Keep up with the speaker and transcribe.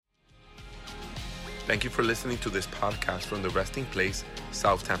Thank you for listening to this podcast from the Resting Place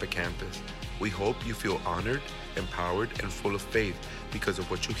South Tampa campus. We hope you feel honored, empowered, and full of faith because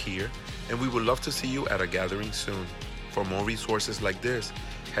of what you hear, and we would love to see you at a gathering soon. For more resources like this,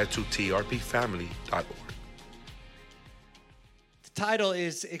 head to trpfamily.org. The title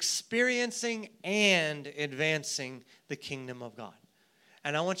is Experiencing and Advancing the Kingdom of God.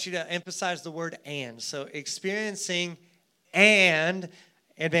 And I want you to emphasize the word and. So experiencing and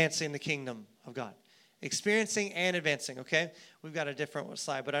advancing the kingdom of God. Experiencing and advancing, okay? We've got a different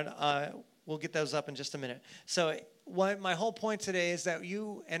slide, but we'll get those up in just a minute. So my whole point today is that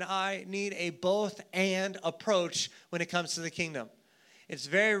you and I need a both and approach when it comes to the kingdom. It's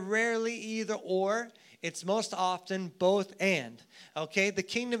very rarely either or. It's most often both and, okay? The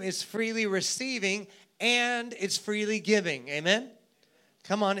kingdom is freely receiving and it's freely giving, amen?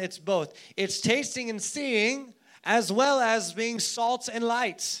 Come on, it's both. It's tasting and seeing as well as being salt and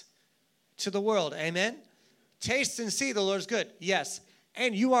light to the world. Amen? Taste and see the Lord's good. Yes.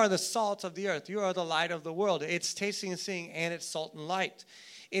 And you are the salt of the earth. You are the light of the world. It's tasting and seeing, and it's salt and light.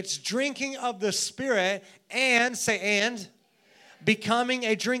 It's drinking of the Spirit and, say and, becoming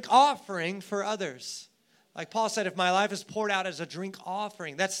a drink offering for others. Like Paul said, if my life is poured out as a drink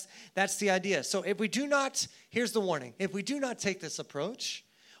offering, that's the idea. So if we do not, here's the warning. If we do not take this approach,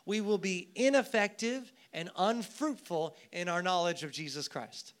 we will be ineffective and unfruitful in our knowledge of Jesus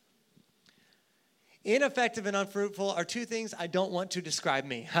Christ. Ineffective and unfruitful are two things I don't want to describe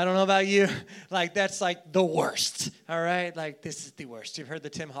me. I don't know about you. Like, that's like the worst, all right? Like, this is the worst. You've heard the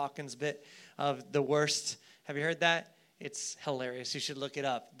Tim Hawkins bit of the worst. Have you heard that? It's hilarious. You should look it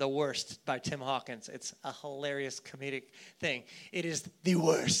up. The Worst by Tim Hawkins. It's a hilarious comedic thing. It is the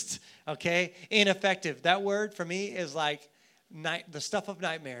worst, okay? Ineffective. That word for me is like the stuff of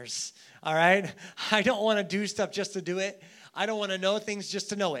nightmares, all right? I don't want to do stuff just to do it. I don't want to know things just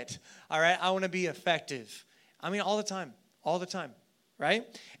to know it, all right? I want to be effective. I mean, all the time, right?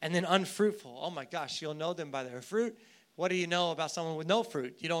 And then unfruitful. Oh, my gosh, you'll know them by their fruit. What do you know about someone with no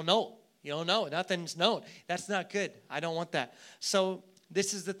fruit? You don't know. You don't know. Nothing's known. That's not good. I don't want that. So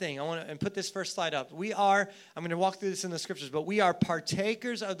this is the thing. I want to put this first slide up. I'm going to walk through this in the scriptures, but we are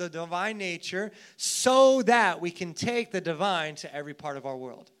partakers of the divine nature so that we can take the divine to every part of our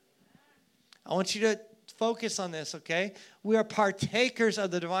world. I want you to focus on this, okay? We are partakers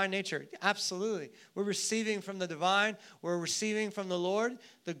of the divine nature. Absolutely. We're receiving from the divine. We're receiving from the Lord.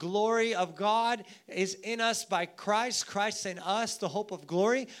 The glory of God is in us by Christ. Christ in us, the hope of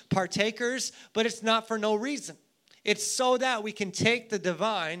glory. Partakers, but it's not for no reason. It's so that we can take the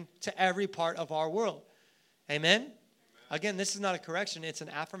divine to every part of our world. Amen? Again, this is not a correction. It's an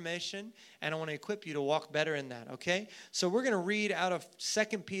affirmation, and I want to equip you to walk better in that, okay? So we're going to read out of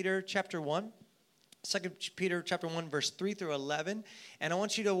 2 Peter chapter 1. 2 Peter chapter 1, verse 3 through 11. And I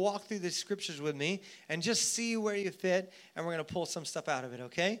want you to walk through the scriptures with me and just see where you fit. And we're going to pull some stuff out of it,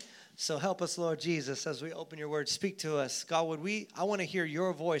 okay? So help us, Lord Jesus, as we open your word. Speak to us. God, I want to hear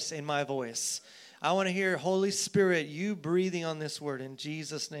your voice in my voice. I want to hear, Holy Spirit, you breathing on this word. In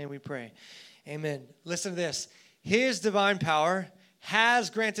Jesus' name we pray. Amen. Listen to this. His divine power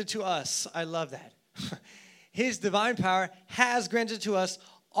has granted to us. I love that. His divine power has granted to us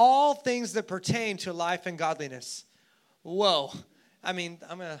all things that pertain to life and godliness. Whoa. I mean,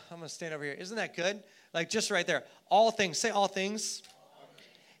 I'm gonna stand over here. Isn't that good? Like, just right there. All things. Say all things.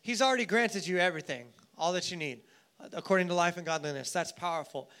 He's already granted you everything. All that you need. According to life and godliness. That's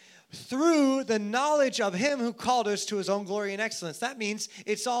powerful. Through the knowledge of him who called us to his own glory and excellence. That means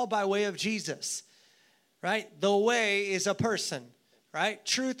it's all by way of Jesus. Right? The way is a person. Right?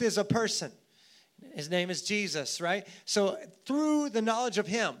 Truth is a person. His name is Jesus, right? So through the knowledge of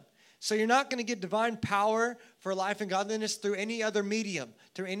him. So you're not going to get divine power for life and godliness through any other medium,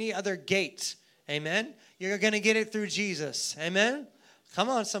 through any other gate. Amen? You're going to get it through Jesus. Amen? Come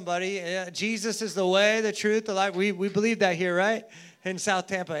on, somebody. Jesus is the way, the truth, the life. We believe that here, right? In South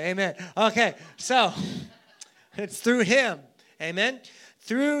Tampa. Amen. Okay, so it's through him. Amen?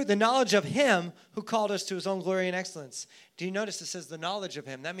 Through the knowledge of him who called us to his own glory and excellence. Do you notice it says the knowledge of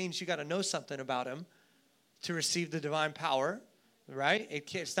him? That means you got to know something about him to receive the divine power, right?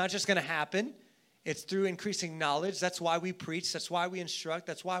 It's not just going to happen. It's through increasing knowledge. That's why we preach. That's why we instruct.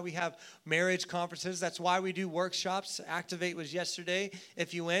 That's why we have marriage conferences. That's why we do workshops. Activate was yesterday.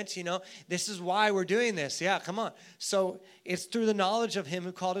 If you went, this is why we're doing this. Yeah, come on. So it's through the knowledge of him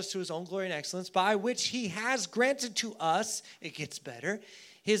who called us to his own glory and excellence, by which he has granted to us, it gets better,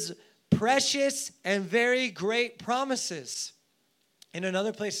 his precious and very great promises. In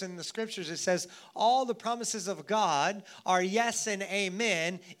another place in the scriptures, it says, all the promises of God are yes and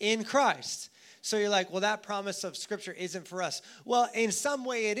amen in Christ. So you're like, well, that promise of scripture isn't for us. Well, in some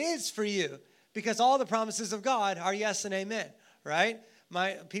way it is for you, Because all the promises of God are yes and amen, right?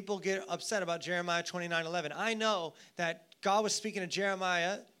 My people get upset about Jeremiah 29:11. I know that God was speaking to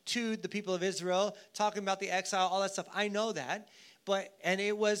Jeremiah, to the people of Israel, talking about the exile, all that stuff. I know that. And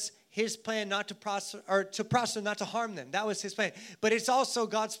it was his plan not to prosper, or to prosper, not to harm them. That was his plan. But it's also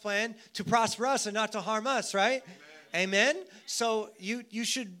God's plan to prosper us and not to harm us, right? Amen. So you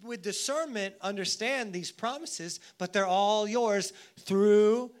should, with discernment, understand these promises, but they're all yours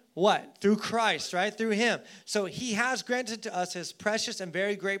through what? Through Christ, right? Through him. So he has granted to us his precious and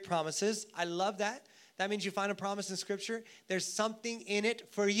very great promises. I love that. That means you find a promise in Scripture, there's something in it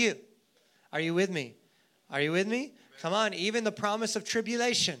for you. Are you with me? Are you with me? Come on, even the promise of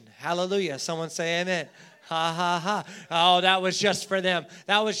tribulation. Hallelujah. Someone say amen. Ha, ha, ha. Oh, that was just for them.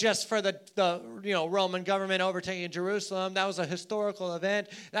 That was just for the Roman government overtaking Jerusalem. That was a historical event.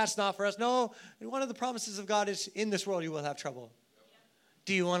 That's not for us. No, one of the promises of God is, in this world you will have trouble.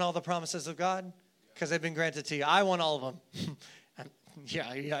 Do you want all the promises of God? Because they've been granted to you. I want all of them. Yeah,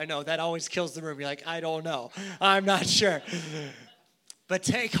 I know. That always kills the room. You're like, I don't know. I'm not sure. But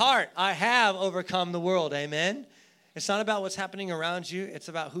take heart. I have overcome the world. Amen. It's not about what's happening around you. It's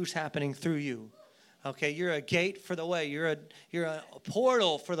about who's happening through you. Okay, you're a gate for the way. You're a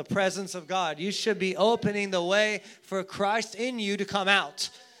portal for the presence of God. You should be opening the way for Christ in you to come out.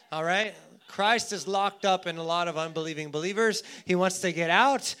 All right? Christ is locked up in a lot of unbelieving believers. He wants to get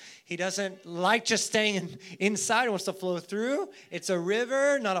out. He doesn't like just staying inside. He wants to flow through. It's a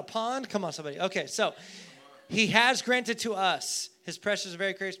river, not a pond. Come on, somebody. Okay, so he has granted to us his precious,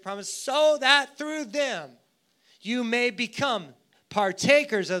 very gracious promise, so that through them you may become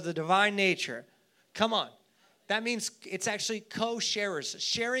partakers of the divine nature. Come on. That means it's actually co-sharers,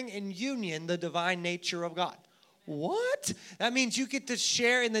 sharing in union the divine nature of God. What? That means you get to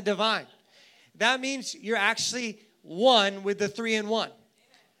share in the divine. That means you're actually one with the 3 in 1.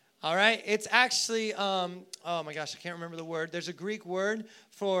 All right? It's actually, oh my gosh, I can't remember the word. There's a Greek word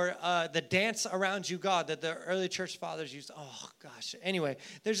for the dance around you, God, that the early church fathers used. Oh gosh. Anyway,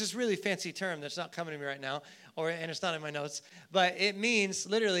 there's this really fancy term that's not coming to me right now, and it's not in my notes. But it means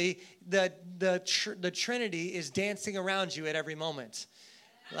literally the Trinity is dancing around you at every moment.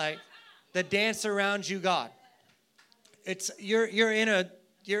 Like the dance around you, God. It's you're in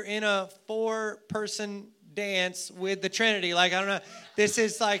a 4-person dance with the Trinity. Like, I don't know. This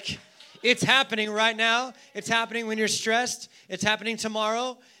is like, it's happening right now. It's happening when you're stressed. It's happening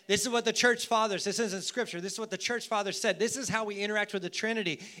tomorrow. This is what the church fathers, this isn't scripture. This is what the church fathers said. This is how we interact with the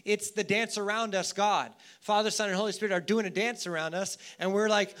Trinity. It's the dance around us, God. Father, Son, and Holy Spirit are doing a dance around us, and we're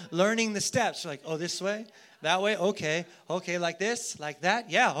like learning the steps. We're like, oh, this way, that way, okay, like this, like that,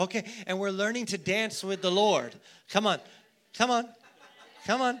 yeah, okay. And we're learning to dance with the Lord. Come on.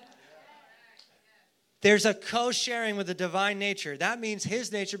 There's a co-sharing with the divine nature. That means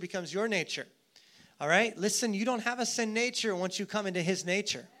his nature becomes your nature. All right? Listen, you don't have a sin nature once you come into his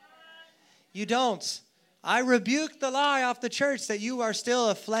nature. You don't. I rebuke the lie off the church that you are still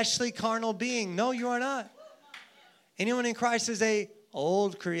a fleshly, carnal being. No, you are not. Anyone in Christ is a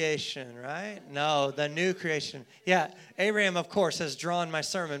old creation, right? No, the new creation. Yeah, Abraham, of course, has drawn my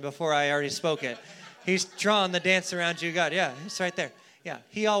sermon before I already spoke it. He's drawn the dance around you, God. Yeah, it's right there. Yeah,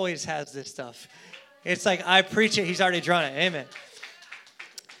 he always has this stuff. It's like I preach it, he's already drawn it. Amen.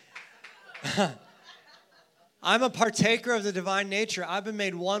 I'm a partaker of the divine nature. I've been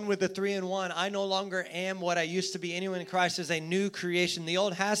made one with the 3 in 1. I no longer am what I used to be. Anyone in Christ is a new creation. The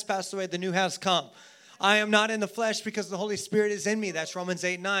old has passed away, the new has come. I am not in the flesh because the Holy Spirit is in me. That's Romans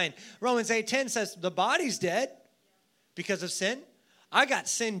 8:9. Romans 8:10 says the body's dead because of sin. I got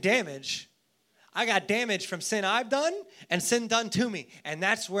sin damage. I got damage from sin I've done and sin done to me. And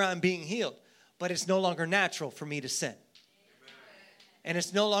that's where I'm being healed. But it's no longer natural for me to sin. And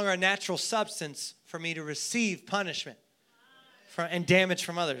it's no longer a natural substance for me to receive punishment and damage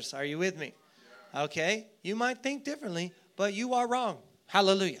from others. Are you with me? Okay? You might think differently, but you are wrong.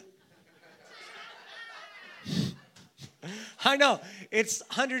 Hallelujah. I know. It's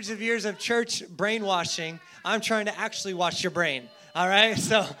hundreds of years of church brainwashing. I'm trying to actually wash your brain. All right?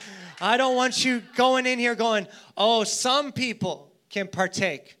 So I don't want you going in here going, oh, some people can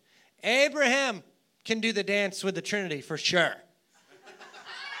partake. Abraham can do the dance with the Trinity for sure.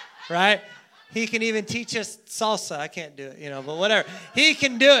 Right? He can even teach us salsa. I can't do it, but whatever. He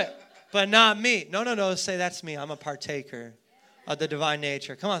can do it, but not me. No. Say that's me. I'm a partaker of the divine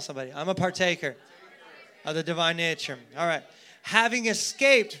nature. Come on, somebody. I'm a partaker of the divine nature. All right. Having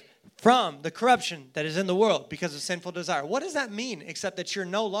escaped from the corruption that is in the world because of sinful desire. What does that mean except that you're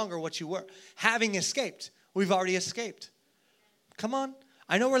no longer what you were? Having escaped. We've already escaped. Come on.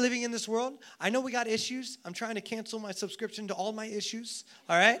 I know we're living in this world. I know we got issues. I'm trying to cancel my subscription to all my issues.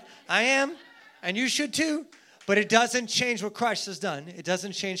 All right? I am. And you should too. But it doesn't change what Christ has done. It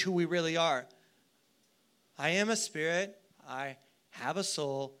doesn't change who we really are. I am a spirit. I have a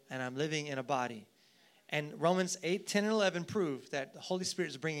soul. And I'm living in a body. And Romans 8, 10, and 11 prove that the Holy Spirit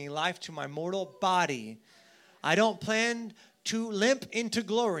is bringing life to my mortal body. I don't plan to limp into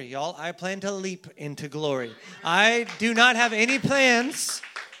glory, y'all. I plan to leap into glory. I do not have any plans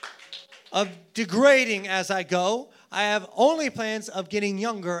of degrading as I go. I have only plans of getting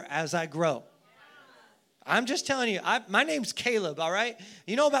younger as I grow. I'm just telling you, my name's Caleb, all right?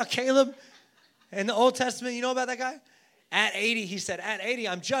 You know about Caleb in the Old Testament? You know about that guy? At 80, he said, at 80,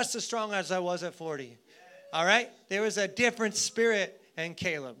 I'm just as strong as I was at 40. All right? There was a different spirit in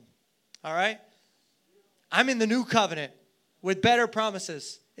Caleb. All right? I'm in the new covenant with better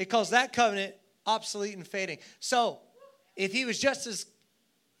promises. It calls that covenant obsolete and fading. So, if he was just as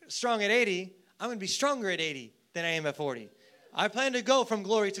strong at 80, I'm going to be stronger at 80 than I am at 40. I plan to go from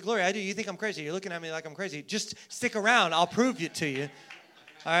glory to glory. I do. You think I'm crazy. You're looking at me like I'm crazy. Just stick around. I'll prove it to you.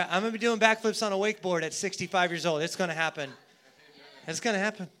 All right? I'm going to be doing backflips on a wakeboard at 65 years old. It's going to happen. It's going to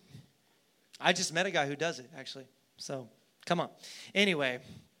happen. I just met a guy who does it, actually. So, come on. Anyway,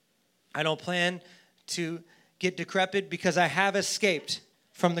 I don't plan to get decrepit because I have escaped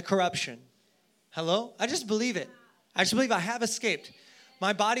from the corruption. Hello? I just believe it. I just believe I have escaped.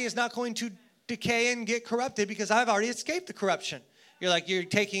 My body is not going to decay and get corrupted because I've already escaped the corruption. You're like, you're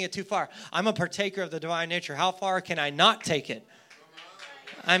taking it too far. I'm a partaker of the divine nature. How far can I not take it?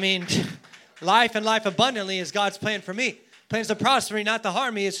 I mean, life and life abundantly is God's plan for me. Plans to prosper me, not to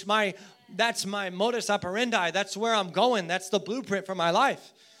harm me. That's my modus operandi. That's where I'm going. That's the blueprint for my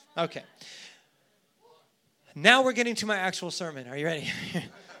life. Okay. Now we're getting to my actual sermon. Are you ready?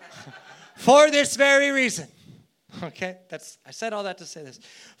 For this very reason. Okay, I said all that to say this.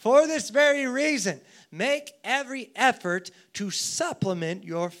 For this very reason, make every effort to supplement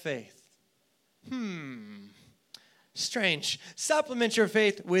your faith. Strange. Supplement your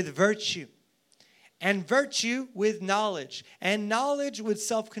faith with virtue. And virtue with knowledge, and knowledge with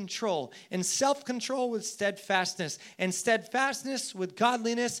self-control, and self-control with steadfastness, and steadfastness with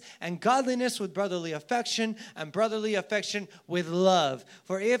godliness, and godliness with brotherly affection, and brotherly affection with love.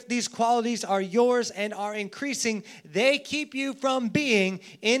 For if these qualities are yours and are increasing, they keep you from being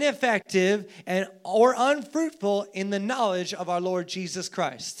ineffective or unfruitful in the knowledge of our Lord Jesus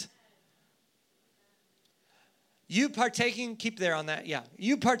Christ. You partaking, keep there on that, yeah.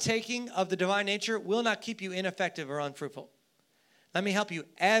 You partaking of the divine nature will not keep you ineffective or unfruitful. Let me help you.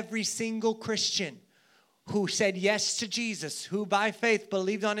 Every single Christian who said yes to Jesus, who by faith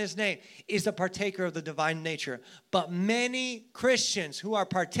believed on his name, is a partaker of the divine nature. But many Christians who are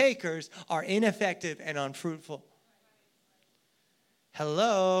partakers are ineffective and unfruitful.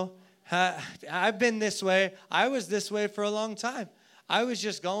 Hello? I've been this way. I was this way for a long time. I was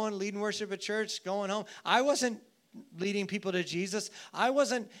just going, leading worship at church, going home. I wasn't leading people to Jesus. I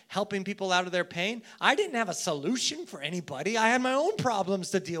wasn't helping people out of their pain. I didn't have a solution for anybody. I had my own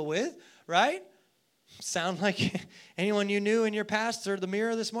problems to deal with, right? Sound like anyone you knew in your past or the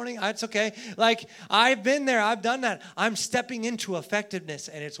mirror this morning? It's okay. Like, I've been there. I've done that. I'm stepping into effectiveness,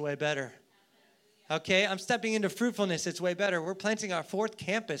 and it's way better. Okay? I'm stepping into fruitfulness. It's way better. We're planting our 4th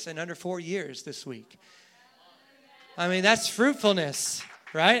campus in under 4 years this week. I mean, that's fruitfulness,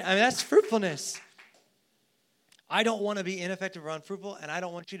 right? I mean, that's fruitfulness. I don't want to be ineffective or unfruitful, and I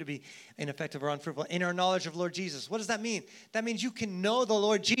don't want you to be ineffective or unfruitful in our knowledge of Lord Jesus. What does that mean? That means you can know the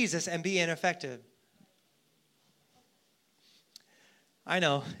Lord Jesus and be ineffective. I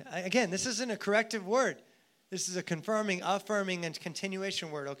know. Again, this isn't a corrective word. This is a confirming, affirming, and continuation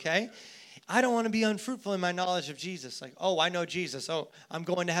word, okay? I don't want to be unfruitful in my knowledge of Jesus. Like, oh, I know Jesus. Oh, I'm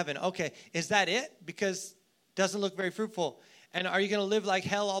going to heaven. Okay, is that it? Because it doesn't look very fruitful. And are you going to live like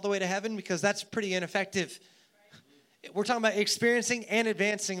hell all the way to heaven? Because that's pretty ineffective. We're talking about experiencing and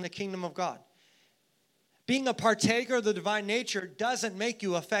advancing the kingdom of God. Being a partaker of the divine nature doesn't make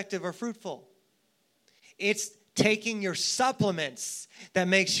you effective or fruitful. It's taking your supplements that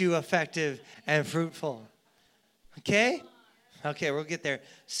makes you effective and fruitful. Okay? Okay, we'll get there.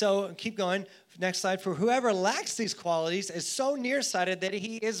 So keep going. Next slide. For whoever lacks these qualities is so nearsighted that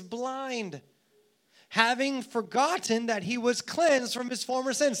he is blind, having forgotten that he was cleansed from his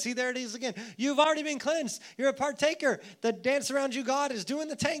former sins. See, there it is again. You've already been cleansed. You're a partaker. The dance around you, God, is doing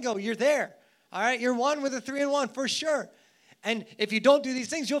the tango. You're there. All right? You're one with the 3 in 1 for sure. And if you don't do these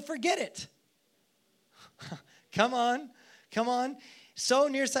things, you'll forget it. Come on. Come on. So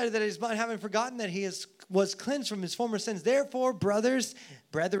nearsighted that he is blind, having forgotten that he was cleansed from his former sins. Therefore, brothers,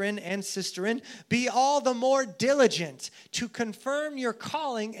 brethren, and sisterin, be all the more diligent to confirm your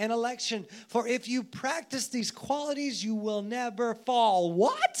calling and election. For if you practice these qualities, you will never fall.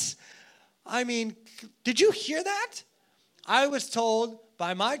 What? I mean, did you hear that? I was told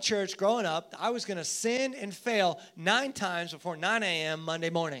by my church growing up I was going to sin and fail 9 times before 9 a.m. Monday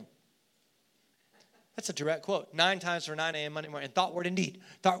morning. That's a direct quote. 9 times for 9 a.m. Monday morning. And thought, word, and deed.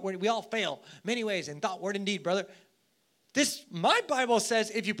 Thought, word, we all fail many ways in thought, word, and deed, brother. My Bible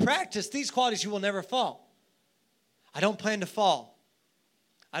says if you practice these qualities, you will never fall. I don't plan to fall.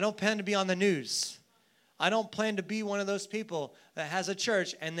 I don't plan to be on the news. I don't plan to be one of those people that has a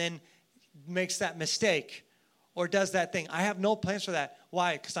church and then makes that mistake or does that thing. I have no plans for that.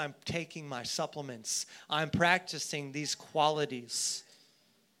 Why? Because I'm taking my supplements. I'm practicing these qualities.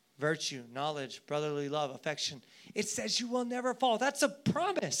 Virtue, knowledge, brotherly love, affection. It says you will never fall. That's a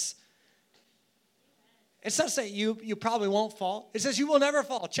promise. It's not saying you probably won't fall. It says you will never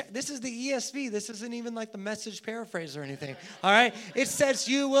fall. This is the ESV. This isn't even like the Message paraphrase or anything. All right? It says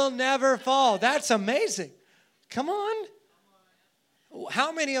you will never fall. That's amazing. Come on.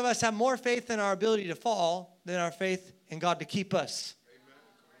 How many of us have more faith in our ability to fall than our faith in God to keep us?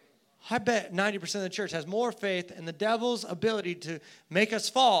 I bet 90% of the church has more faith in the devil's ability to make us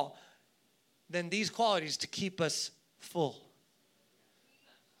fall than these qualities to keep us full.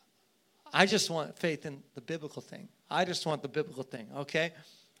 I just want faith in the biblical thing. I just want the biblical thing, okay?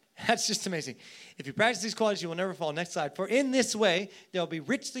 That's just amazing. If you practice these qualities, you will never fall. Next slide. For in this way, there will be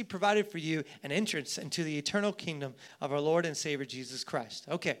richly provided for you an entrance into the eternal kingdom of our Lord and Savior, Jesus Christ.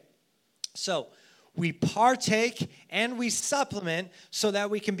 Okay, so we partake and we supplement so that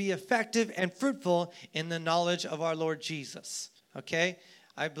we can be effective and fruitful in the knowledge of our Lord Jesus, okay?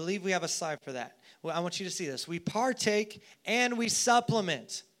 I believe we have a slide for that. Well, I want you to see this. We partake and we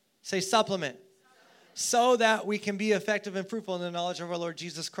supplement. Say supplement. So that we can be effective and fruitful in the knowledge of our Lord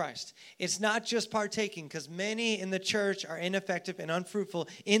Jesus Christ. It's not just partaking, because many in the church are ineffective and unfruitful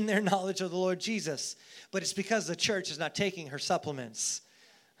in their knowledge of the Lord Jesus. But it's because the church is not taking her supplements.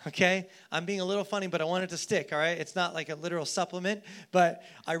 Okay? I'm being a little funny, but I want it to stick, all right? It's not like a literal supplement, but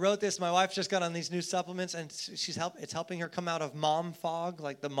I wrote this. My wife just got on these new supplements, and it's helping her come out of mom fog,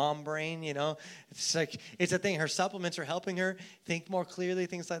 like the mom brain, you know? It's like, it's a thing. Her supplements are helping her think more clearly,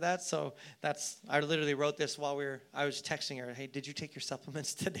 things like that. So I literally wrote this while I was texting her. Hey, did you take your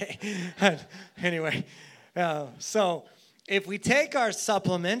supplements today? Anyway, so if we take our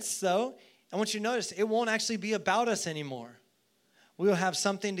supplements, though, I want you to notice it won't actually be about us anymore. We will have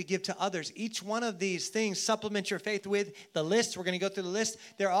something to give to others. Each one of these things supplement your faith with the list. We're going to go through the list.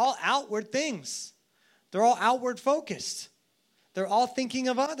 They're all outward things. They're all outward focused. They're all thinking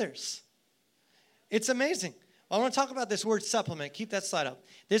of others. It's amazing. Well, I want to talk about this word supplement. Keep that slide up.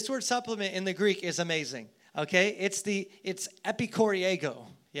 This word supplement in the Greek is amazing. Okay? It's epikoriego.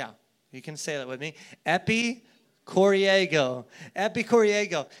 Yeah, you can say that with me. Epikoriego.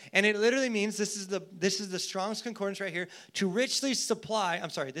 And it literally means, this is the Strong's Concordance right here, to richly supply.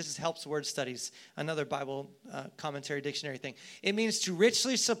 I'm sorry, this is Helps Word Studies, another Bible commentary dictionary thing. It means to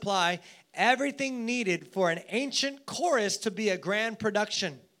richly supply everything needed for an ancient chorus to be a grand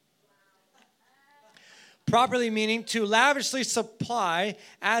production. Properly meaning to lavishly supply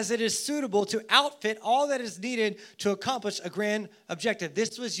as it is suitable to outfit all that is needed to accomplish a grand objective.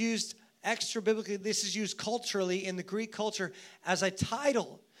 This was used extra biblically. This is used culturally in the Greek culture as a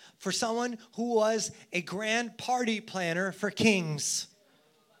title for someone who was a grand party planner for kings.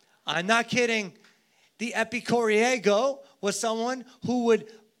 I'm not kidding. The epikoriego was someone who would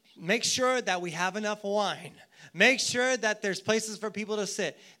make sure that we have enough wine. Make sure that there's places for people to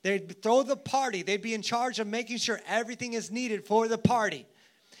sit. They'd throw the party. They'd be in charge of making sure everything is needed for the party.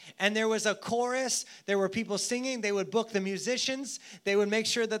 And there was a chorus. There were people singing. They would book the musicians. They would make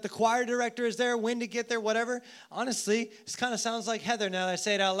sure that the choir director is there, when to get there, whatever. Honestly, this kind of sounds like Heather now that I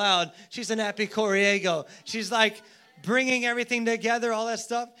say it out loud. She's an epikoriego. She's like bringing everything together, all that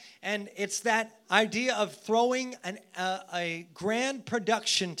stuff. And it's that idea of throwing a grand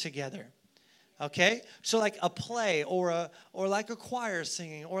production together. Okay? So like a play or like a choir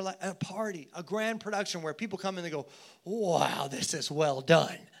singing or like a party, a grand production where people come and they go, wow, this is well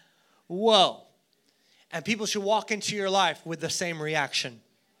done. Whoa. And people should walk into your life with the same reaction.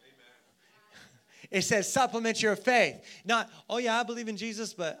 Amen. It says supplement your faith. Not, oh yeah, I believe in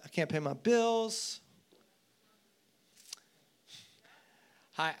Jesus, but I can't pay my bills.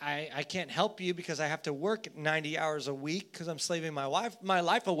 I can't help you because I have to work 90 hours a week because I'm slaving my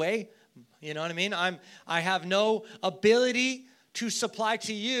life away. You know what I mean? I have no ability to supply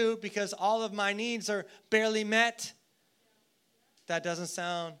to you because all of my needs are barely met. That doesn't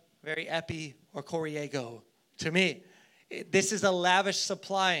sound very epi or koriego to me. This is a lavish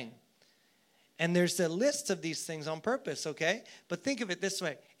supplying. And there's a list of these things on purpose, okay? But think of it this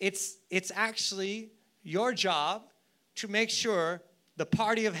way. It's actually your job to make sure the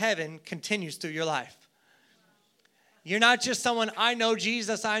party of heaven continues through your life. You're not just someone, I know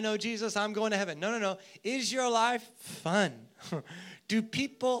Jesus, I'm going to heaven. No. Is your life fun? Do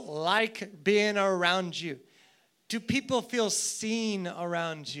people like being around you? Do people feel seen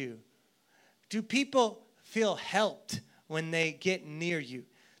around you? Do people feel helped when they get near you?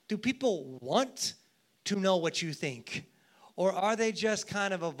 Do people want to know what you think? Or are they just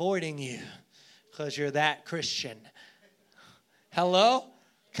kind of avoiding you because you're that Christian? Hello?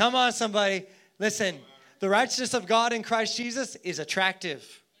 Come on, somebody. Listen, the righteousness of God in Christ Jesus is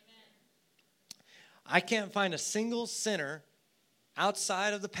attractive. I can't find a single sinner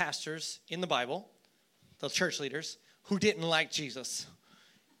outside of the pastors in the Bible, the church leaders, who didn't like Jesus.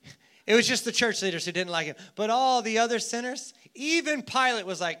 It was just the church leaders who didn't like him. But all the other sinners, even Pilate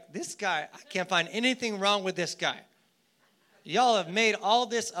was like, this guy, I can't find anything wrong with this guy. Y'all have made all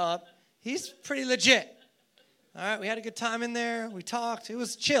this up. He's pretty legit. All right, we had a good time in there. We talked. It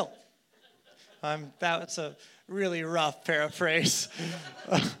was chill. That's a really rough paraphrase.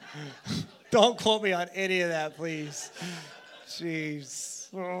 Don't quote me on any of that, please. Jeez.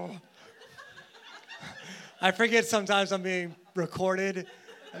 Oh. I forget sometimes I'm being recorded.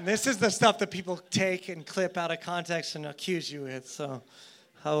 And this is the stuff that people take and clip out of context and accuse you with. So,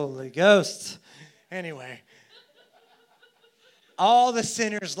 Holy Ghost. Anyway. All the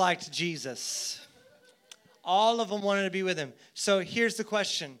sinners liked Jesus. All of them wanted to be with him. So here's the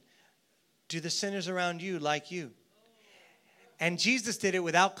question. Do the sinners around you like you? And Jesus did it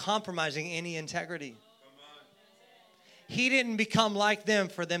without compromising any integrity. He didn't become like them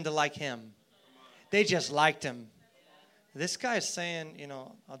for them to like him. They just liked him. This guy's saying,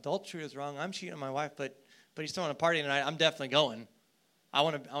 adultery is wrong. I'm cheating on my wife, but he's throwing a party tonight. I'm definitely going. I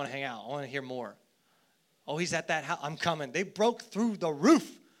want to hang out. I want to hear more. Oh, he's at that house. I'm coming. They broke through the roof.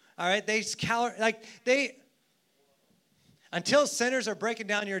 All right, until sinners are breaking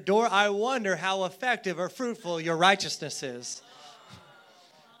down your door, I wonder how effective or fruitful your righteousness is.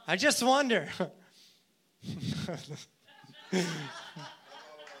 I just wonder.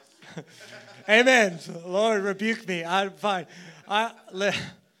 Amen. Lord, rebuke me. I'm fine.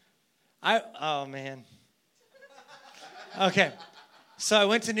 Oh, man. Okay. So I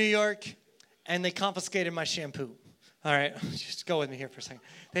went to New York, and they confiscated my shampoo. All right. Just go with me here for a second.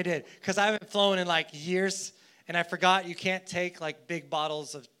 They did. Because I haven't flown in, years, and I forgot you can't take, big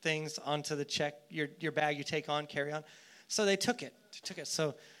bottles of things onto the your bag you take on, carry on. So they took it.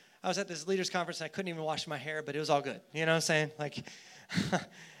 So I was at this leaders conference, and I couldn't even wash my hair, but it was all good. You know what I'm saying?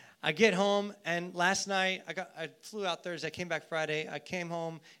 I get home, and last night, I flew out Thursday. I came back Friday. I came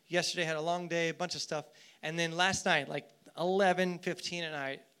home yesterday, had a long day, a bunch of stuff. And then last night, 11:15 at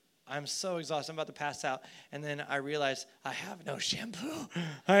night, I'm so exhausted. I'm about to pass out. And then I realized I have no shampoo.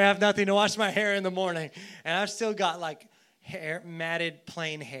 I have nothing to wash my hair in the morning. And I've still got, hair, matted,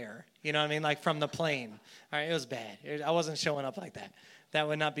 plain hair. You know what I mean? From the plane. All right, it was bad. I wasn't showing up like that. That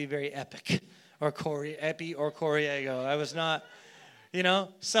would not be very epic or epi or Coriego. I was not...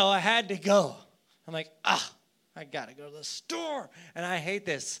 so I had to go. I'm like, I got to go to the store. And I hate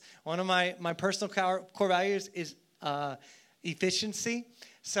this. One of my personal core values is efficiency.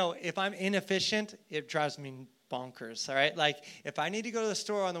 So if I'm inefficient, it drives me bonkers, all right? If I need to go to the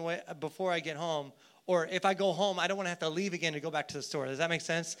store on the way before I get home, or if I go home, I don't want to have to leave again to go back to the store. Does that make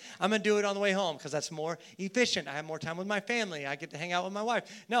sense? I'm going to do it on the way home because that's more efficient. I have more time with my family. I get to hang out with my wife.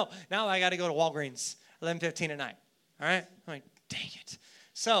 No, now I got to go to Walgreens 11:15 at night, all right? I'm like, dang it.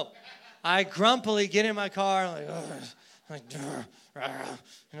 So I grumpily get in my car.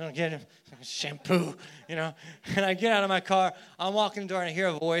 Get shampoo, And I get out of my car. I'm walking the door, and I hear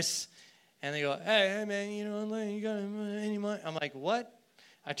a voice. And they go, hey, man, you got any money? I'm like, what?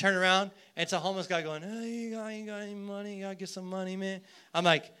 I turn around, and it's a homeless guy going, hey, you got any money? You got to get some money, man. I'm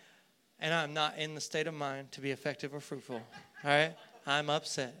like, and I'm not in the state of mind to be effective or fruitful, all right? I'm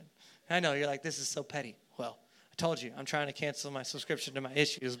upset. I know, you're like, this is so petty. Well, I told you, I'm trying to cancel my subscription to my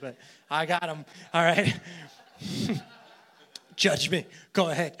issues, but I got them, all right? Judge me. Go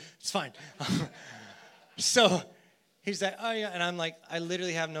ahead. It's fine. So he's like, oh, yeah. And I'm like, I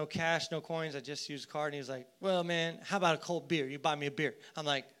literally have no cash, no coins. I just used a card. And he's like, well, man, how about a cold beer? You buy me a beer. I'm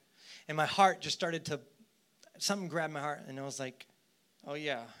like, and my heart just started to, something grabbed my heart. And I was like, oh,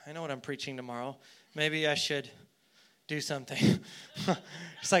 yeah, I know what I'm preaching tomorrow. Maybe I should do something.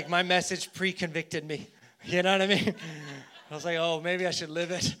 It's like my message pre-convicted me. You know what I mean? I was like, oh, maybe I should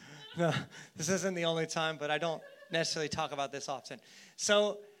live it. No, this isn't the only time, but I don't necessarily talk about this often.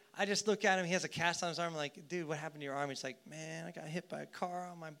 So I just look at him. He has a cast on his arm. I'm like, dude, what happened to your arm? He's like, man, I got hit by a car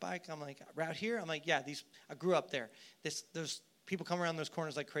on my bike. I'm like, right here? I'm like, yeah, I grew up there. There's people come around those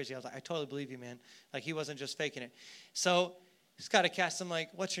corners like crazy. I was like, I totally believe you, man. He wasn't just faking it. So Just got to cash. I'm like,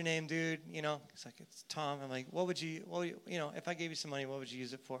 what's your name, dude? You know, he's like, it's Tom. I'm like, what would you, if I gave you some money, what would you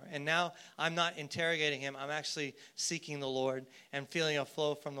use it for? And now I'm not interrogating him. I'm actually seeking the Lord and feeling a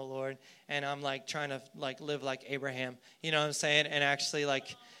flow from the Lord. And I'm like trying to like live like Abraham, you know what I'm saying? And actually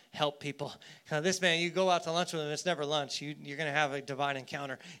like help people. This man, you go out to lunch with him, it's never lunch. You're going to have a divine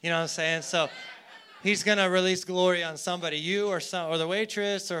encounter. You know what I'm saying? So he's going to release glory on somebody, you or the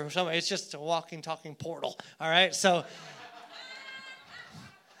waitress or somebody. It's just a walking, talking portal. All right. So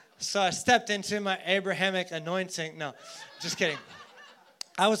I stepped into my Abrahamic anointing. No, just kidding.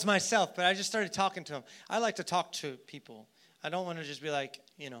 I was myself, but I just started talking to him. I like to talk to people. I don't want to just be like,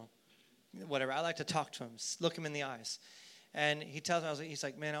 whatever. I like to talk to him, look him in the eyes. And he tells me, he's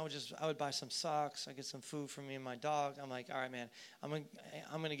like, man, I would buy some socks. I get some food for me and my dog. I'm like, all right, man, I'm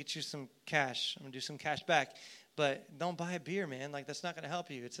gonna get you some cash. I'm gonna do some cash back, but don't buy a beer, man. Like that's not gonna help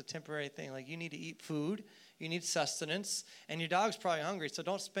you. It's a temporary thing. Like you need to eat food, you need sustenance, and your dog's probably hungry. So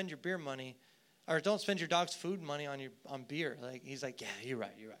don't spend your beer money, or don't spend your dog's food money on beer. Like he's like, yeah, you're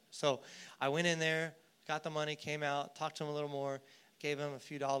right. So I went in there, got the money, came out, talked to him a little more, gave him a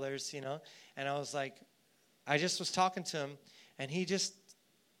few dollars, and I was like. I just was talking to him, and he just,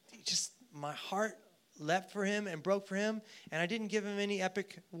 my heart leapt for him and broke for him, and I didn't give him any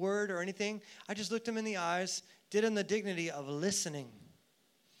epic word or anything. I just looked him in the eyes, did him the dignity of listening.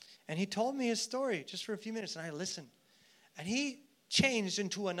 And he told me his story just for a few minutes, and I listened. And he changed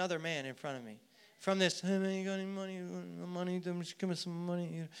into another man in front of me. From this, hey man, you got any money, just give me some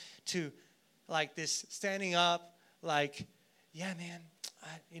money, to like this standing up, like, yeah,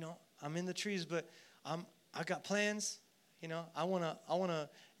 man, I'm in the trees, but I got plans, I want to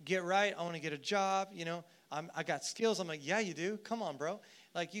get right. I want to get a job, I got skills. I'm like, yeah, you do. Come on, bro.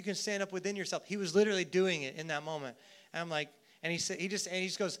 Like you can stand up within yourself. He was literally doing it in that moment. And I'm like, and he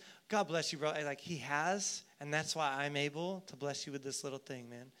just goes, God bless you, bro. And like he has, and that's why I'm able to bless you with this little thing,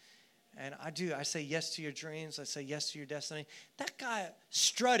 man. And I say yes to your dreams. I say yes to your destiny. That guy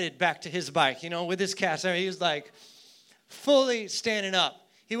strutted back to his bike, with his cash. I mean, he was like fully standing up.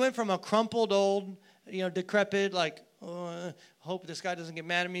 He went from a crumpled old, decrepit, like, hope this guy doesn't get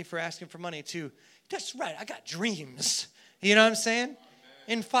mad at me for asking for money, to, that's right, I got dreams. You know what I'm saying? Amen.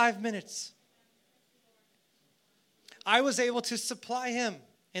 In 5 minutes. I was able to supply him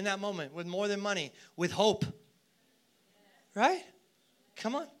in that moment with more than money, with hope. Right?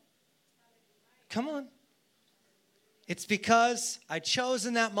 Come on. It's because I chose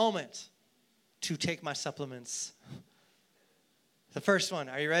in that moment to take my supplements. The first one,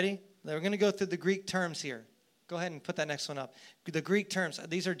 are you ready? We're going to go through the Greek terms here. Go ahead and put that next one up. The Greek terms,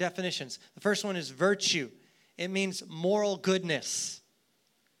 these are definitions. The first one is virtue. It means moral goodness.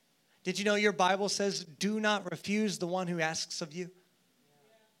 Did you know your Bible says, do not refuse the one who asks of you?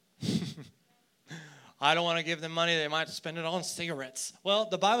 I don't want to give them money. They might spend it on cigarettes. Well,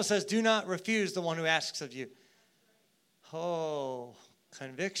 the Bible says, do not refuse the one who asks of you. Oh,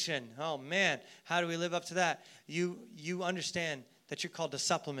 conviction. Oh, man. How do we live up to that? You understand that you're called to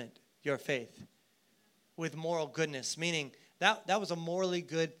supplement your faith with moral goodness, meaning that was a morally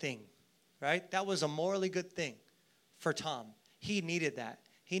good thing, right? That was a morally good thing for Tom. He needed that.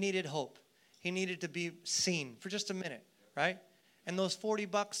 He needed hope. He needed to be seen for just a minute, right? And those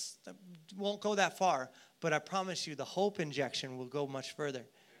 $40 won't go that far, but I promise you the hope injection will go much further. Amen.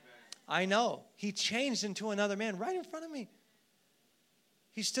 I know. He changed into another man right in front of me.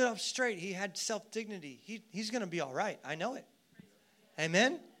 He stood up straight. He had self-dignity. He's going to be all right. I know it.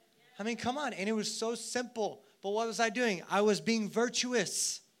 Amen? I mean, come on. And it was so simple. But what was I doing? I was being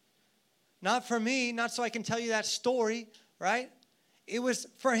virtuous. Not for me, not so I can tell you that story, right? It was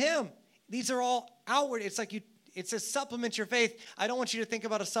for him. These are all outward. It's like it's a supplement your faith. I don't want you to think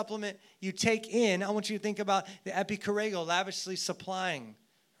about a supplement you take in. I want you to think about the epicorrego, lavishly supplying,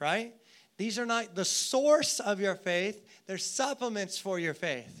 right? These are not the source of your faith. They're supplements for your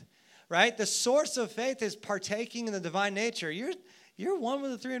faith, right? The source of faith is partaking in the divine nature. You're one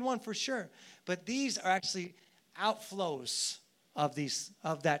with the 3-in-1 for sure. But these are actually outflows of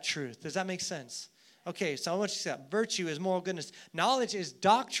that truth. Does that make sense? Okay, so I want you to see that. Virtue is moral goodness. Knowledge is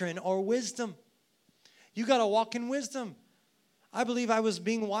doctrine or wisdom. You got to walk in wisdom. I believe I was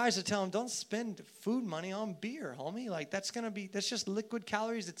being wise to tell him, don't spend food money on beer, homie. Like, that's just liquid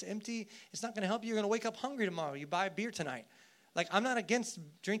calories. It's empty. It's not going to help you. You're going to wake up hungry tomorrow. You buy a beer tonight. Like, I'm not against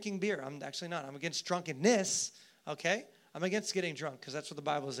drinking beer. I'm actually not. I'm against drunkenness, okay? I'm against getting drunk because that's what the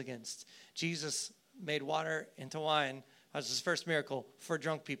Bible is against. Jesus made water into wine. That was his first miracle for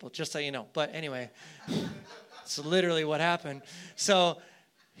drunk people, just so you know. But anyway, it's literally what happened. So,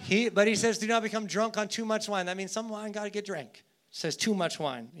 he says, do not become drunk on too much wine. That means some wine got to get drank. says too much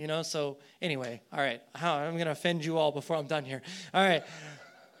wine, So anyway, all right. I'm going to offend you all before I'm done here. All right.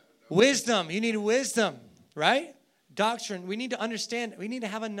 Wisdom. You need wisdom, right? Doctrine. We need to understand. We need to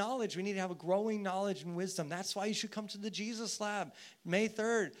have a knowledge. We need to have a growing knowledge and wisdom. That's why you should come to the Jesus Lab. May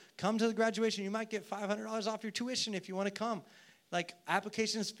 3rd. Come to the graduation. You might get $500 off your tuition if you want to come. Like,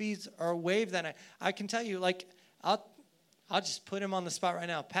 applications fees are waived that night. I can tell you, like, I'll just put him on the spot right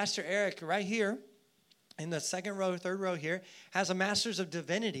now. Pastor Eric, right here, in the second row, third row here, has a master's of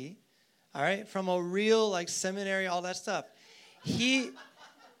divinity, all right, from a real, like, seminary, all that stuff. He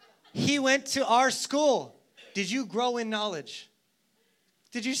went to our school. Did you grow in knowledge?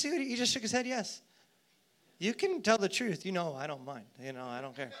 Did you see what he just shook his head? Yes. You can tell the truth. I don't mind. I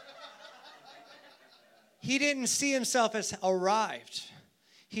don't care. He didn't see himself as arrived.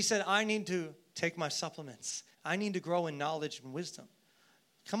 He said, I need to take my supplements. I need to grow in knowledge and wisdom.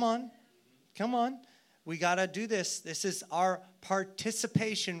 Come on. We got to do this. This is our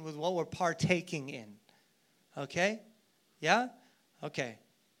participation with what we're partaking in. Okay? Yeah? Okay.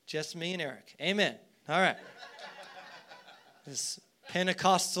 Just me and Eric. Amen. All right. This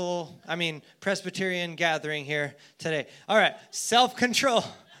Presbyterian gathering here today. All right. Self-control.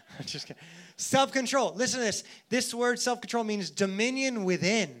 I'm just kidding. Self-control. Listen to this. This word self-control means dominion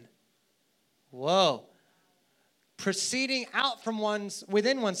within. Whoa. Proceeding out from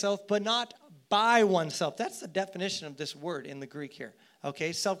within oneself, but not by oneself. That's the definition of this word in the Greek here.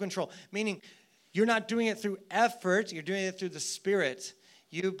 Okay? Self-control. Meaning you're not doing it through effort. You're doing it through the Spirit.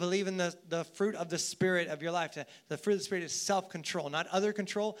 You believe in the fruit of the Spirit of your life. The fruit of the Spirit is self-control. Not other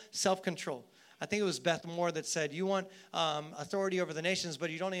control, self-control. I think it was Beth Moore that said, you want authority over the nations,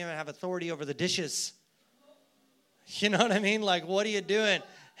 but you don't even have authority over the dishes. You know what I mean? Like, what are you doing?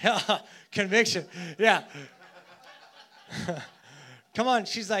 Conviction. Yeah. Come on.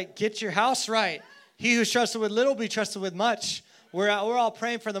 She's like, get your house right. He who's trusted with little be trusted with much. We're all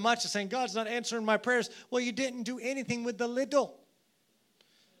praying for the much and saying, God's not answering my prayers. Well, you didn't do anything with the little.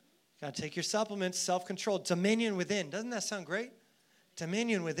 Got to take your supplements, self-control, dominion within. Doesn't that sound great?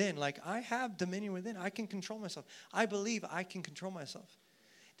 Dominion within. Like, I have dominion within. I can control myself. I believe I can control myself.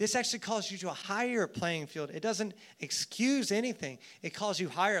 This actually calls you to a higher playing field. It doesn't excuse anything. It calls you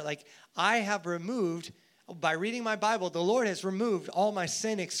higher. Like, I have removed, by reading my Bible, the Lord has removed all my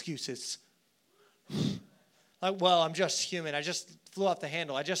sin excuses. Like, well, I'm just human. I just flew off the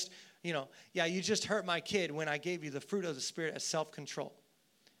handle. I just, you just hurt my kid when I gave you the fruit of the Spirit as self-control.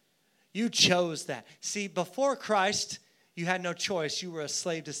 You chose that. See, before Christ, you had no choice. You were a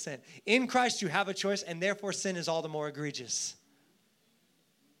slave to sin. In Christ, you have a choice, and therefore sin is all the more egregious.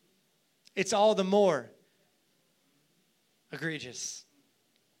 It's all the more egregious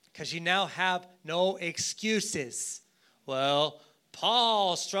because you now have no excuses. Well,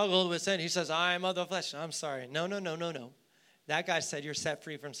 Paul struggled with sin. He says, I am of the flesh. I'm sorry. No. That guy said you're set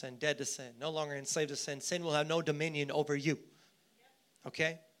free from sin, dead to sin, no longer enslaved to sin. Sin will have no dominion over you.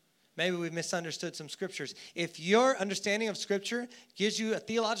 Okay? Maybe we've misunderstood some scriptures. If your understanding of scripture gives you a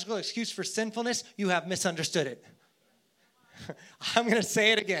theological excuse for sinfulness, you have misunderstood it. I'm going to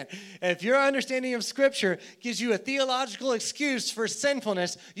say it again. If your understanding of scripture gives you a theological excuse for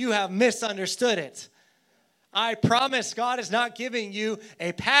sinfulness, you have misunderstood it. I promise God is not giving you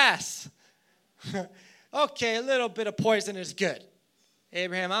a pass. Okay, a little bit of poison is good.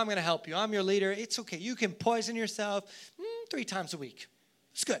 Abraham, I'm going to help you. I'm your leader. It's okay. You can poison yourself 3 times a week.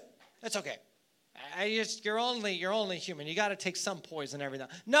 It's good. That's okay. You're only human. You got to take some poison every now.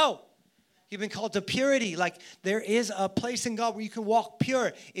 No. You've been called to purity. Like, there is a place in God where you can walk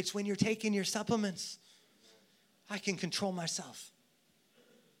pure. It's when you're taking your supplements. I can control myself.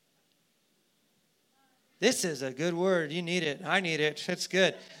 This is a good word. You need it. I need it. It's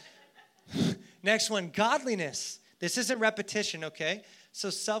good. Next one, godliness. This isn't repetition, okay? So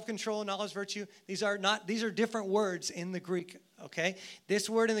self-control, knowledge, virtue, these are different words in the Greek, okay? This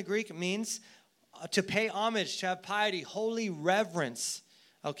word in the Greek means to pay homage, to have piety, holy reverence,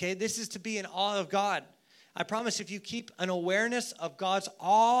 okay? This is to be in awe of God. I promise if you keep an awareness of God's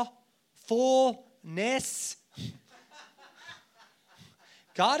awfulness,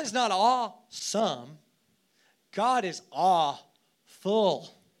 God is not awesome. God is awful.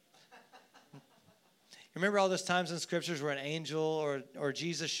 Remember all those times in scriptures where an angel or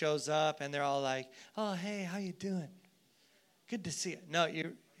Jesus shows up and they're all like, oh, hey, how you doing? Good to see you. No,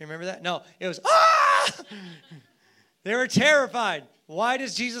 you remember that? No, it was, ah! They were terrified. Why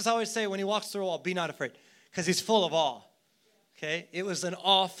does Jesus always say when he walks through a wall, be not afraid? Because he's full of awe. Okay? It was an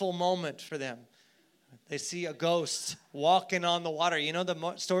awful moment for them. They see a ghost walking on the water. You know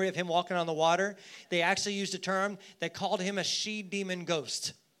the story of him walking on the water? They actually used a term. They called him a she-demon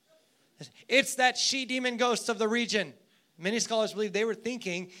ghost. It's that she-demon ghost of the region. Many scholars believe they were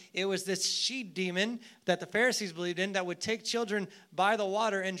thinking it was this she demon that the Pharisees believed in that would take children by the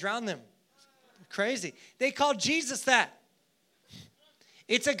water and drown them. Crazy. They called Jesus that.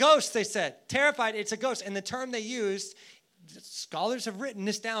 It's a ghost, they said. Terrified, it's a ghost. And the term they used, scholars have written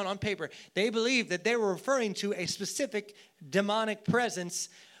this down on paper. They believe that they were referring to a specific demonic presence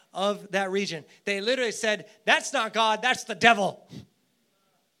of that region. They literally said, that's not God, that's the devil.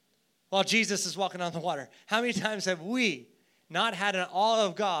 While Jesus is walking on the water. How many times have we not had an awe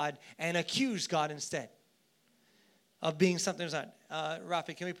of God and accused God instead of being something that's not?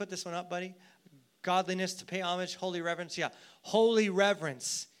 Rafi, can we put this one up, buddy? Godliness, to pay homage, holy reverence. Yeah, holy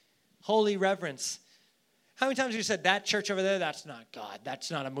reverence. Holy reverence. How many times have you said, that church over there, that's not God.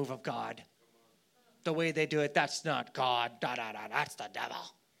 That's not a move of God. The way they do it, that's not God. That's the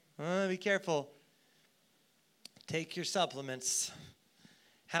devil. Be careful. Take your supplements.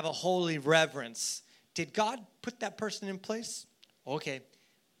 Have a holy reverence. Did God put that person in place? Okay.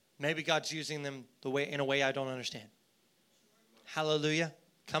 Maybe God's using them in a way I don't understand. Hallelujah.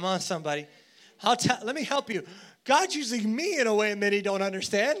 Come on, somebody. Let me help you. God's using me in a way many don't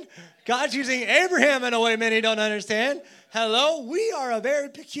understand. God's using Abraham in a way many don't understand. Hello, we are a very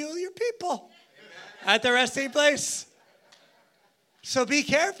peculiar people at the resting place. So be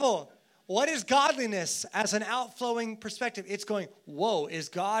careful. What is godliness as an outflowing perspective? It's going, whoa, is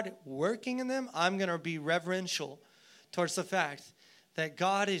God working in them? I'm going to be reverential towards the fact that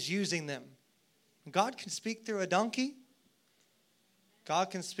God is using them. God can speak through a donkey. God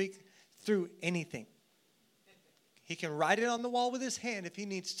can speak through anything. He can write it on the wall with his hand if he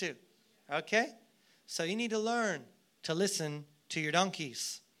needs to. Okay? So you need to learn to listen to your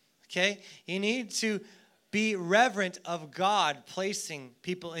donkeys. Okay? You need to be reverent of God placing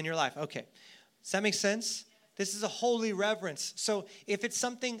people in your life. Okay. Does that make sense? This is a holy reverence. So if it's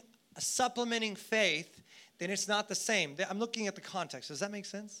something supplementing faith, then it's not the same. I'm looking at the context. Does that make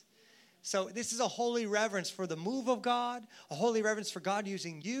sense? So this is a holy reverence for the move of God, a holy reverence for God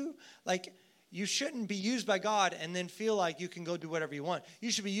using you. Like, you shouldn't be used by God and then feel like you can go do whatever you want. You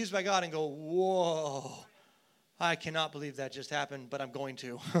should be used by God and go, whoa, I cannot believe that just happened, but I'm going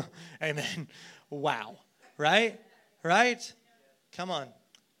to. Amen. Wow. Right? Right? Come on.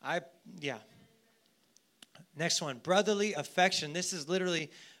 Yeah. Next one, brotherly affection. This is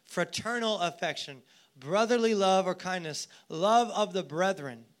literally fraternal affection. Brotherly love or kindness. Love of the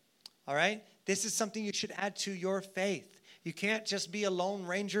brethren. All right? This is something you should add to your faith. You can't just be a lone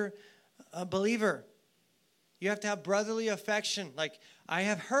ranger believer. You have to have brotherly affection. Like, I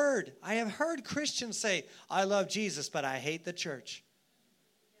have heard Christians say, I love Jesus, but I hate the church.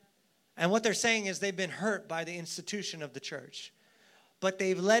 And what they're saying is they've been hurt by the institution of the church. But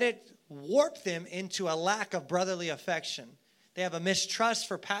they've let it warp them into a lack of brotherly affection. They have a mistrust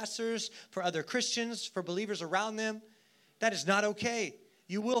for pastors, for other Christians, for believers around them. That is not okay.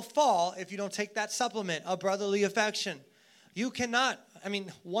 You will fall if you don't take that supplement of brotherly affection. You cannot,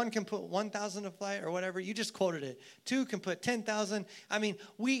 one can put 1,000 to flight or whatever. You just quoted it. 2 can put 10,000.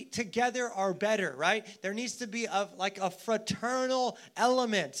 We together are better, right? There needs to be a fraternal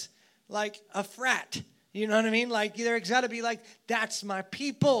element. Like a frat, you know what I mean? Like, there's got to be like, that's my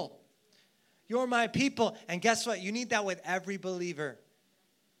people. You're my people. And guess what? You need that with every believer.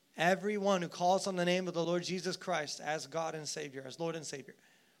 Everyone who calls on the name of the Lord Jesus Christ as God and Savior, as Lord and Savior.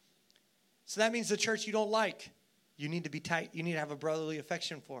 So that means the church you don't like, you need to be tight. You need to have a brotherly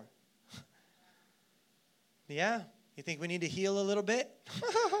affection for. Yeah? You think we need to heal a little bit?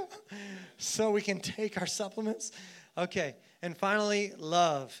 So we can take our supplements? Okay. And finally,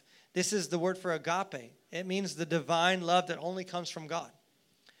 love. This is the word for agape. It means the divine love that only comes from God.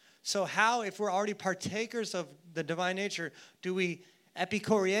 So how, if we're already partakers of the divine nature, do we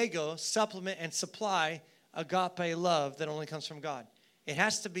epikoriego, supplement and supply agape love that only comes from God? It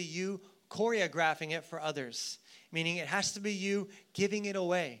has to be you choreographing it for others. Meaning it has to be you giving it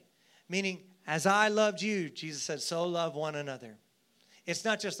away. Meaning, as I loved you, Jesus said, so love one another. It's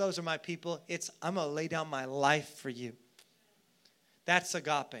not just those are my people. It's I'm going to lay down my life for you. That's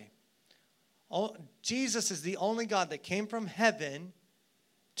agape. Oh, Jesus is the only God that came from heaven,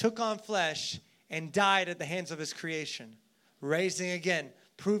 took on flesh, and died at the hands of his creation, raising again,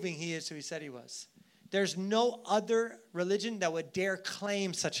 proving he is who he said he was. There's no other religion that would dare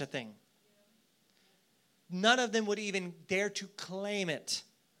claim such a thing. None of them would even dare to claim it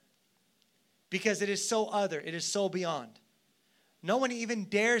because it is so other. It is so beyond. No one even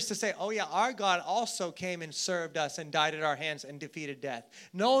dares to say, oh yeah, our God also came and served us and died at our hands and defeated death.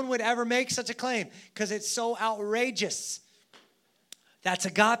 No one would ever make such a claim because it's so outrageous. That's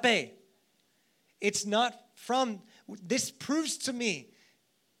agape. It's not from, this proves to me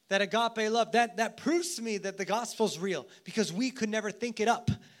that agape love, that proves to me that the gospel's real, because we could never think it up.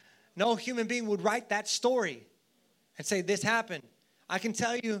 No human being would write that story and say, this happened. I can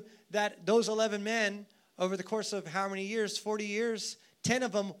tell you that those 11 men, over the course of how many years, 40 years, 10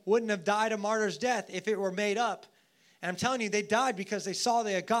 of them wouldn't have died a martyr's death if it were made up. And I'm telling you, they died because they saw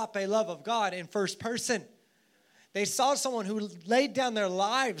the agape love of God in first person. They saw someone who laid down their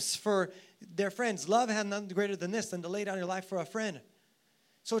lives for their friends. Love had nothing greater than this, than to lay down your life for a friend.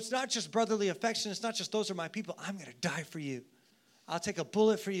 So it's not just brotherly affection. It's not just those are my people. I'm going to die for you. I'll take a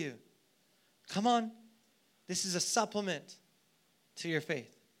bullet for you. Come on. This is a supplement to your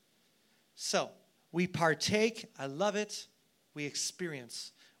faith. So we partake. I love it. We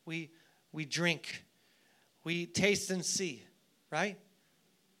experience. We drink. We taste and see, right?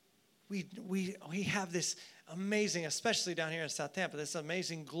 We have this amazing, especially down here in South Tampa, this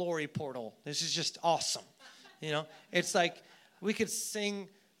amazing glory portal. This is just awesome. You know, it's like we could sing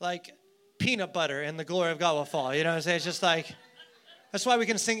like peanut butter and the glory of God will fall. You know what I'm saying? It's just like, that's why we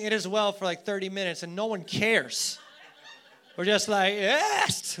can sing It Is Well for like 30 minutes and no one cares. We're just like,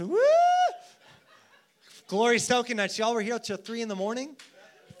 yes, woo! Glory soaking nights. Y'all were here till 3 in the morning?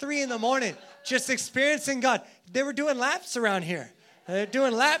 3 in the morning, just experiencing God. They were doing laps around here. They're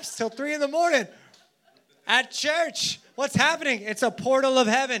doing laps till 3 in the morning at church. What's happening? It's a portal of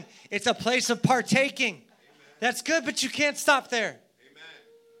heaven. It's a place of partaking. Amen. That's good, but you can't stop there. Amen.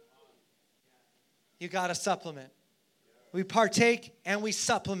 You got to supplement. We partake and we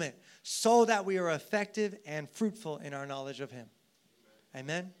supplement so that we are effective and fruitful in our knowledge of Him.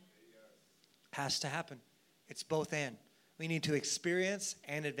 Amen? Amen? Has to happen. It's both and. We need to experience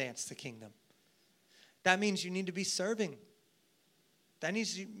and advance the kingdom. That means you need to be serving. That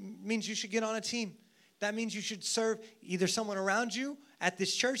means you should get on a team. That means you should serve either someone around you at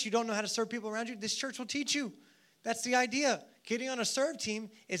this church. You don't know how to serve people around you. This church will teach you. That's the idea. Getting on a serve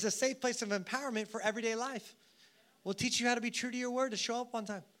team is a safe place of empowerment for everyday life. We'll teach you how to be true to your word, to show up on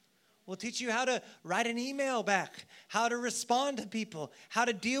time. We'll teach you how to write an email back, how to respond to people, how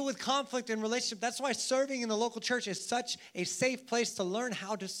to deal with conflict in relationship. That's why serving in the local church is such a safe place to learn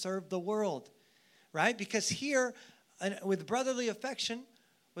how to serve the world, right? Because here, with brotherly affection,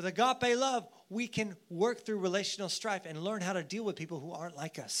 with agape love, we can work through relational strife and learn how to deal with people who aren't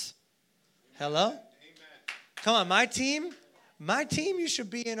like us. Hello? Amen. Come on, my team, you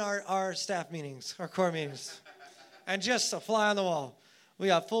should be in our staff meetings, our core meetings, and just a fly on the wall. We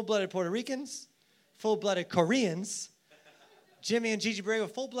got full-blooded Puerto Ricans, full-blooded Koreans, Jimmy and Gigi Borrego,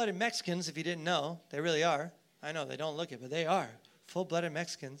 full-blooded Mexicans, if you didn't know. They really are. I know they don't look it, but they are. Full-blooded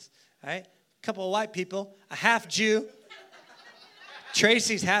Mexicans, all right? A couple of white people, a half Jew.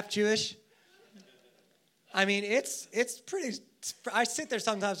 Tracy's half Jewish. I mean, it's pretty, I sit there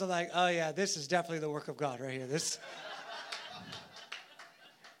sometimes, I'm like, oh yeah, this is definitely the work of God right here. This.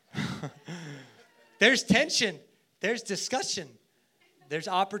 There's tension. There's discussion. There's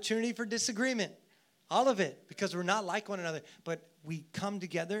opportunity for disagreement. All of it, because we're not like one another. But we come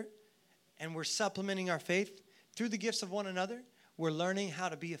together and we're supplementing our faith through the gifts of one another. We're learning how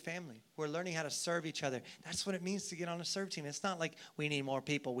to be a family. We're learning how to serve each other. That's what it means to get on a serve team. It's not like we need more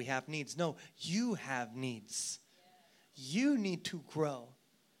people, we have needs. No, you have needs. You need to grow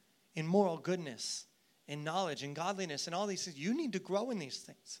in moral goodness, in knowledge, in godliness, and all these things. You need to grow in these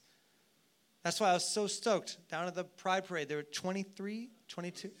things. That's why I was so stoked. Down at the Pride Parade, there were 23,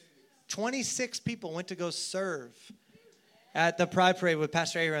 22, 26 people went to go serve at the Pride Parade with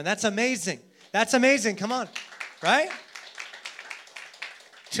Pastor Aaron. That's amazing. That's amazing. Come on. Right?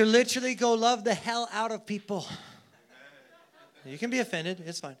 To literally go love the hell out of people. You can be offended.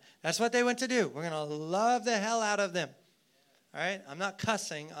 It's fine. That's what they went to do. We're going to love the hell out of them. All right? I'm not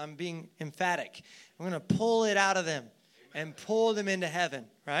cussing. I'm being emphatic. We're going to pull it out of them and pull them into heaven.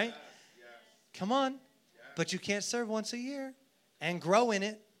 Right? Come on. But you can't serve once a year and grow in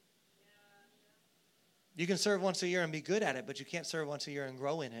it. You can serve once a year and be good at it, but you can't serve once a year and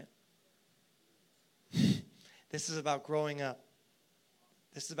grow in it. This is about growing up.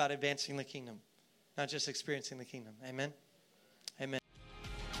 This is about advancing the kingdom, not just experiencing the kingdom. Amen? Amen.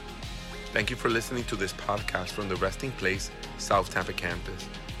 Thank you for listening to this podcast from the Resting Place South Tampa campus.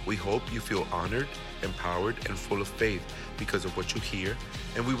 We hope you feel honored, empowered, and full of faith because of what you hear,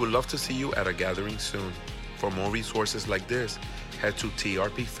 and we would love to see you at a gathering soon. For more resources like this, head to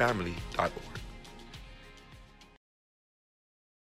trpfamily.org.